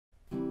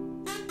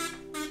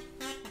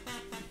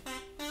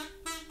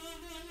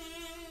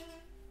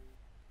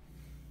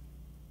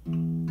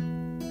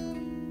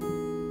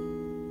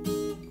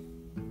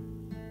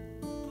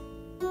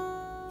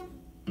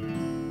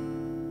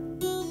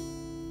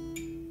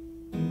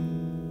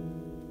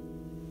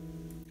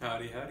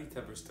Howdy, howdy,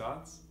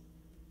 Tepperstots.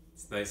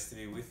 It's nice to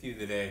be with you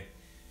today.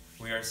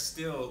 We are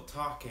still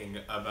talking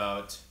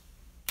about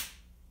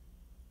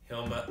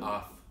Hilma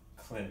af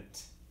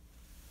Klint,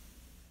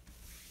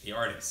 the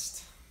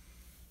artist.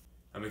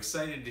 I'm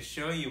excited to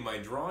show you my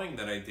drawing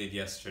that I did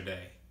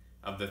yesterday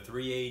of the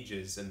 3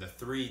 ages and the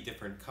 3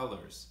 different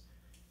colors.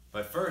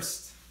 But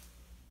first,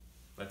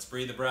 let's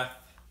breathe a breath.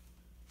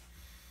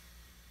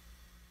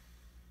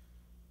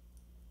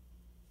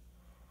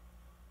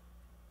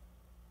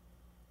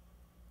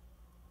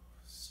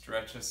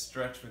 Stretch a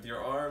stretch with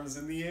your arms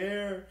in the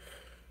air.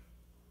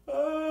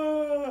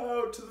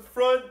 Out to the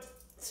front.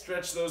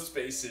 Stretch those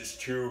faces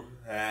too.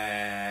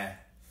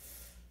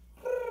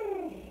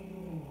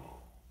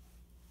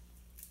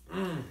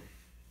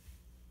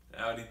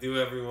 Howdy do,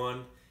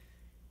 everyone.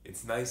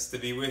 It's nice to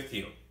be with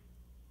you.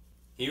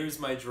 Here's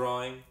my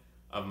drawing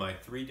of my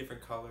 3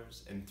 different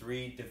colors and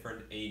 3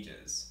 different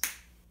ages.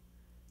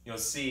 You'll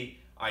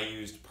see I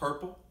used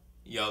purple,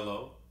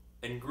 yellow,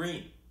 and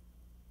green.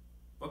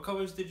 What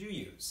colors did you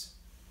use?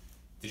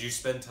 Did you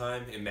spend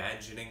time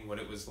imagining what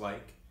it was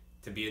like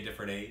to be a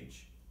different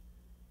age?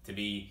 To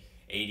be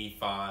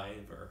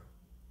 85 or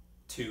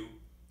 2?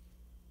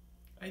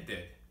 I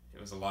did. It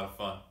was a lot of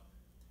fun.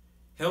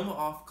 Hilma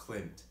af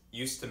Klint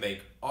used to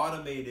make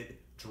automated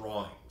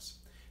drawings.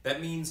 That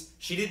means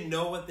she didn't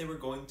know what they were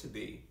going to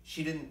be.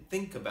 She didn't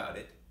think about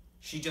it.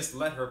 She just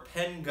let her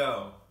pen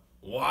go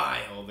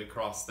wild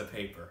across the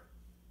paper.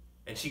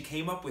 And she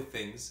came up with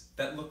things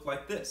that looked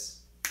like this.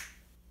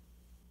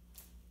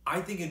 I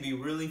think it'd be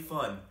really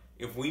fun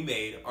if we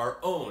made our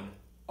own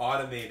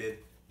automated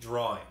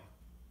drawing.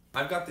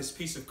 I've got this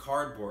piece of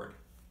cardboard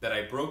that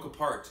I broke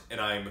apart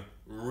and I'm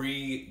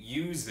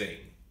reusing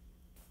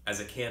as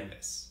a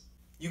canvas.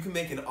 You can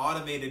make an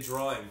automated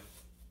drawing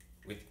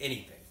with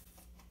anything.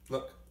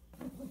 Look.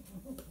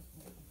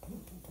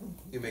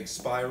 You make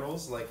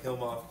spirals like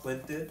Hilma af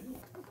Klint did.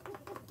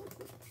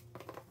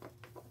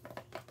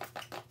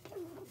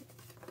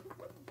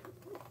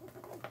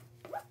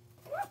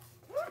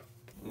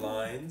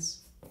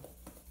 Lines,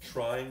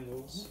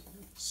 triangles,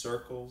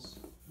 circles,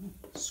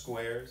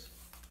 squares.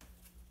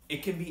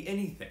 It can be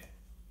anything.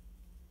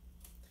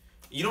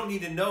 You don't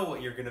need to know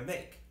what you're going to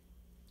make.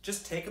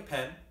 Just take a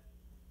pen,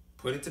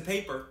 put it to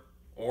paper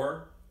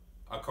or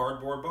a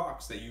cardboard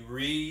box that you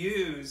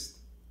reused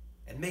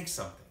and make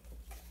something.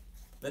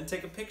 Then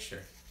take a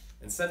picture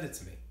and send it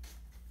to me.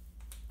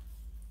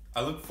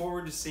 I look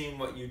forward to seeing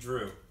what you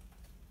drew.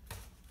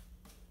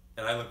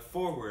 And I look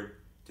forward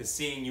to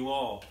seeing you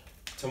all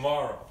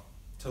tomorrow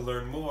to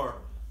learn more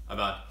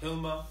about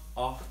Hilma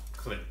af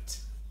Klint.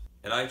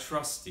 And I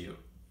trust you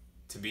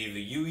to be the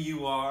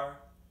you are,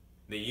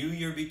 the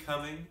you're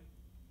becoming,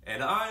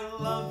 and I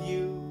love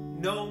you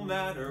no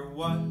matter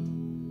what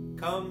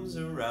comes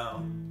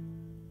around.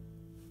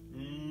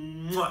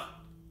 Mwah!